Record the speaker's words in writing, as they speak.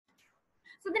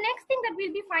So the next thing that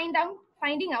we'll be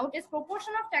finding out is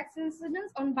proportion of tax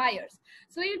incidence on buyers.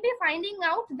 So you'll be finding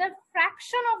out the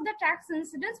fraction of the tax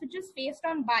incidence which is faced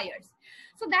on buyers.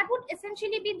 So that would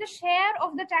essentially be the share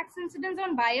of the tax incidence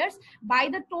on buyers by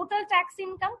the total tax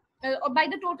income, or by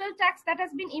the total tax that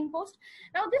has been imposed.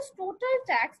 Now this total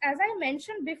tax, as I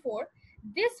mentioned before,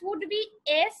 this would be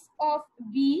S of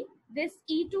B, this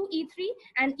E2, E3,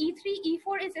 and E3,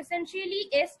 E4 is essentially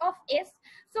S of S.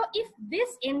 So if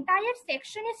this entire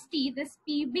section is T, this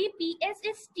PB, PS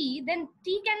is T, then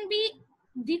T can be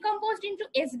decomposed into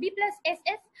SB plus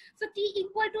SS. So T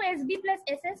equal to SB plus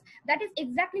SS. That is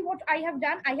exactly what I have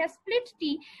done. I have split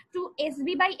T to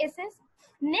SB by SS.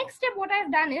 Next step, what I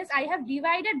have done is I have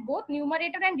divided both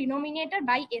numerator and denominator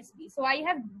by SB. So I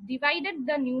have divided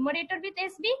the numerator with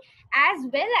SB as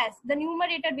well as the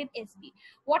numerator with SB.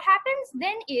 What happens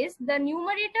then is the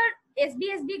numerator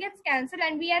SB gets cancelled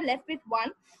and we are left with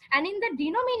 1. And in the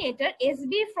denominator,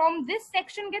 SB from this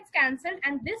section gets cancelled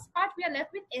and this part we are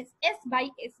left with SS by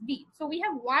SB. So we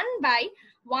have 1 by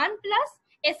 1 plus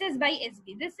SS by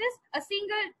SB. This is a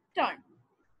single term.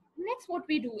 Next, what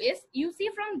we do is, you see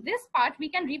from this part, we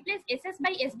can replace SS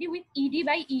by SB with ED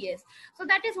by ES. So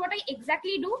that is what I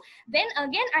exactly do. Then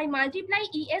again, I multiply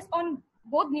ES on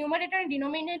both numerator and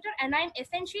denominator, and I'm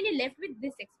essentially left with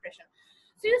this expression.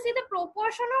 So you see the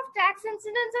proportion of tax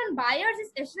incidence on buyers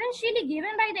is essentially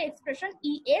given by the expression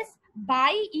ES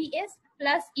by ES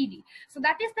plus ED. So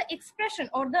that is the expression,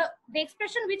 or the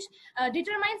expression which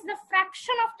determines the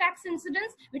fraction of tax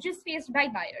incidence which is faced by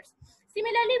buyers.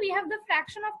 Similarly, we have the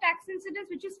fraction of tax incidence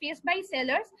which is faced by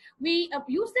sellers. We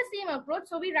use the same approach.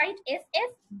 So we write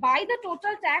SS by the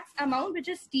total tax amount, which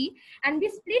is T, and we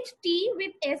split T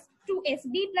with S to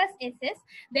SB plus SS.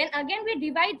 Then again, we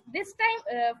divide this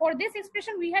time, for this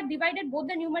expression, we have divided both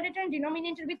the numerator and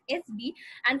denominator with SB.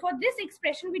 And for this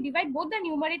expression, we divide both the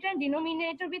numerator and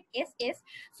denominator with SS.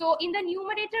 So in the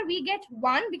numerator, we get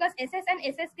 1 because SS and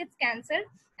SS gets cancelled.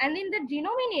 And in the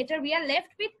denominator, we are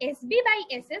left with SB by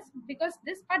SS because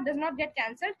this part does not get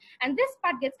cancelled and this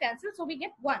part gets cancelled. So we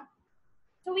get 1.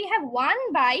 So we have 1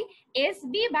 by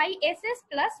SB by SS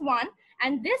plus 1.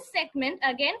 And this segment,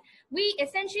 again, we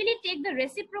essentially take the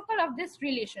reciprocal of this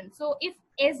relation. So if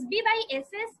SB by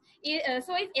SS,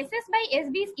 so if SS by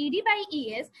SB is ED by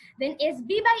ES, then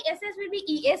SB by SS will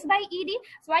be ES by ED.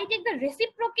 So I take the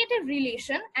reciprocative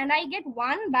relation and I get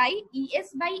 1 by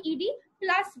ES by ED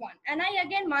plus 1. And I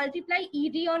again multiply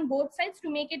ED on both sides to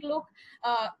make it look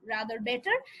rather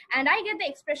better. And I get the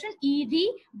expression ED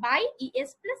by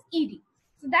ES plus ED.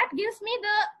 So that gives me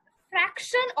the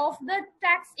fraction of the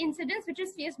tax incidence which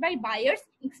is faced by buyers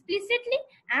explicitly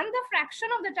and the fraction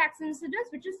of the tax incidence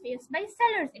which is faced by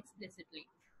sellers explicitly.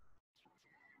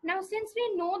 Now, since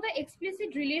we know the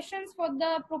explicit relations for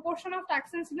the proportion of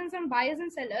tax incidence on buyers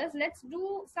and sellers, let's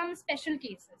do some special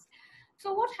cases.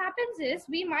 So what happens is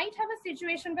we might have a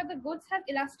situation where the goods have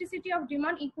elasticity of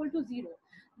demand equal to 0.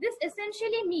 This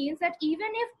essentially means that even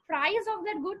if price of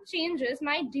that good changes,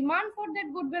 my demand for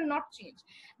that good will not change.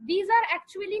 These are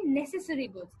actually necessary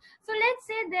goods. So let's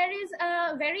say there is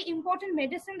a very important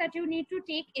medicine that you need to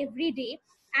take every day,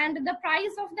 and the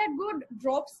price of that good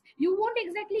drops. You won't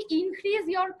exactly increase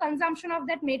your consumption of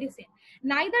that medicine.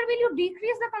 Neither will you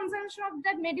decrease the consumption of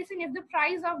that medicine if the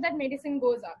price of that medicine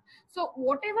goes up. So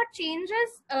whatever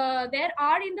changes there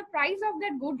are in the price of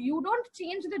that good, you don't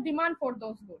change the demand for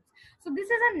those goods. So this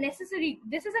is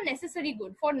a necessary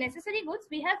good. For necessary goods,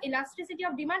 we have elasticity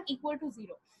of demand equal to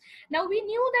 0. Now we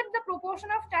knew that the proportion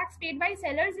of tax paid by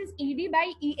sellers is ED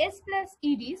by ES plus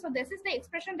ED. So this is the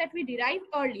expression that we derived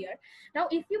earlier. Now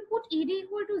if you put ED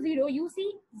equal to 0, you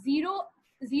see 0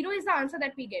 is the answer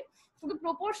that we get. So the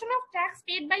proportion of tax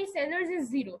paid by sellers is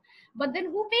 0. But then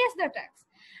who pays the tax?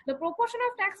 The proportion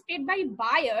of tax paid by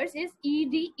buyers is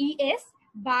ES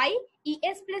by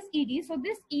ES plus ED. So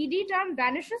this ED term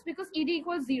vanishes because ED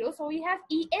equals 0. So we have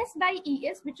ES by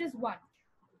ES, which is 1.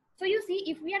 So you see,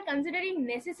 if we are considering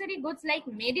necessary goods like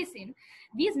medicine,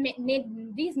 these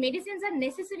medicines are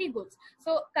necessary goods.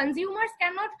 So consumers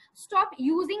cannot stop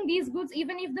using these goods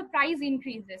even if the price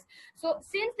increases. So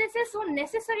since this is so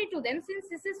necessary to them, since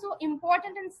this is so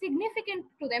important and significant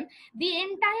to them, the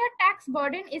entire tax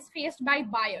burden is faced by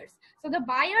buyers. So the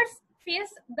buyers face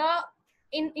the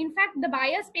in fact, the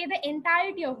buyers pay the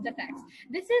entirety of the tax.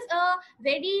 This is a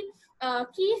very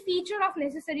key feature of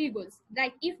necessary goods.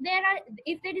 Like if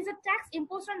there is a tax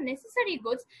imposed on necessary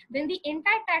goods, then the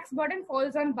entire tax burden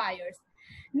falls on buyers.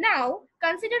 Now,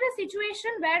 consider a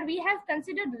situation where we have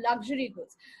considered luxury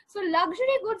goods. So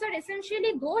luxury goods are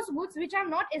essentially those goods which are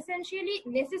not essentially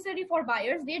necessary for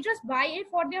buyers. They just buy it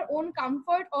for their own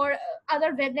comfort or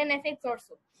other Veblen effects or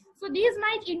so. So these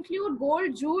might include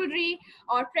gold jewelry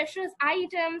or precious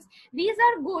items. These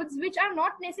are goods which are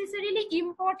not necessarily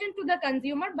important to the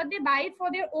consumer, but they buy it for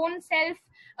their own self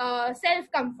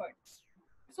comfort.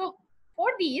 So for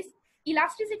these,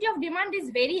 elasticity of demand is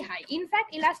very high. In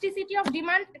fact, elasticity of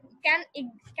demand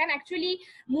can actually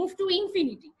move to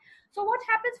infinity. So what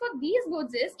happens for these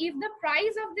goods is, if the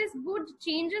price of this good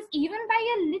changes even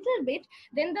by a little bit,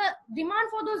 then the demand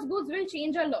for those goods will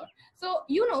change a lot. So,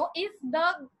 you know, if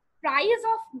the price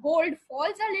of gold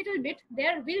falls a little bit,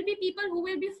 there will be people who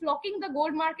will be flocking the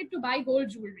gold market to buy gold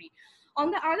jewelry. On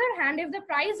the other hand, if the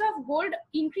price of gold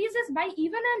increases by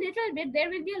even a little bit, there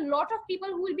will be a lot of people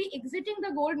who will be exiting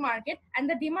the gold market, and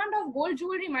the demand of gold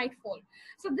jewelry might fall.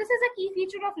 So this is a key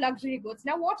feature of luxury goods.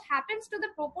 Now, what happens to the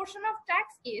proportion of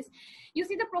tax is, you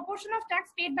see, the proportion of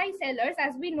tax paid by sellers,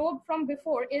 as we know from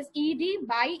before, is ED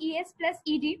by ES plus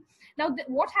ED. Now,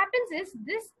 what happens is,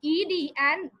 this ED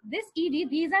and this ED,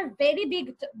 these are very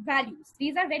big values.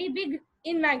 These are very big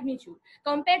in magnitude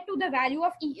compared to the value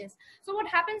of ES. So what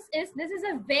happens is, this is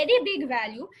a very big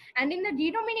value, and in the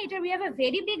denominator we have a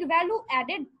very big value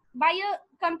added by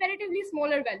a comparatively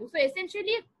smaller value. So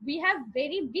essentially we have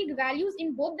very big values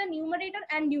in both the numerator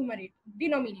and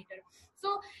denominator.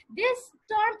 So this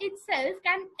term itself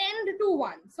can tend to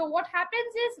 1. So what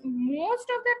happens is, most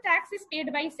of the tax is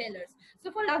paid by sellers.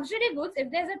 So for luxury goods,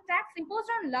 if there's a tax imposed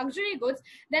on luxury goods,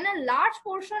 then a large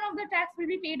portion of the tax will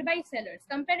be paid by sellers.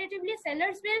 Comparatively,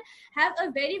 sellers will have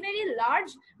a very, very large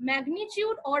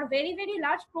magnitude or very, very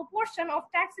large proportion of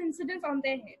tax incidence on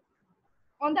their head.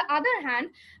 On the other hand,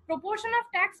 proportion of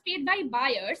tax paid by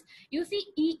buyers, you see,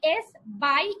 ES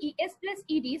by ES plus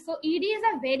ED. So ED is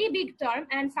a very big term,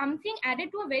 and something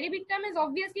added to a very big term is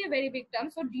obviously a very big term.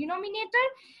 So denominator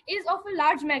is of a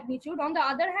large magnitude. On the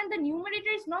other hand, the numerator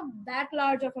is not that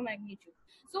large of a magnitude.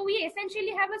 So we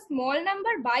essentially have a small number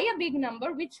by a big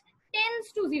number, which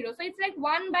tends to 0. So it's like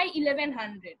 1 by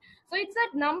 1100. So it's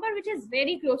a number which is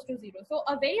very close to 0. So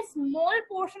a very small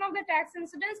portion of the tax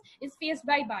incidence is faced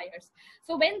by buyers.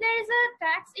 So when there is a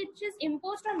tax which is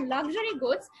imposed on luxury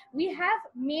goods, we have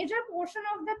major portion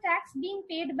of the tax being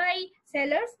paid by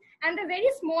sellers, and a very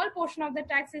small portion of the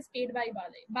tax is paid by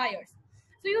buyers.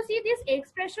 So you see, these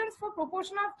expressions for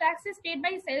proportion of taxes paid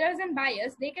by sellers and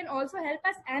buyers, they can also help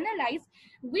us analyze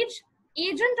which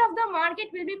agent of the market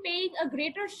will be paying a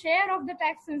greater share of the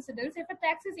tax incidence if a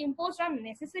tax is imposed on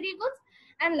necessary goods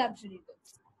and luxury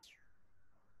goods.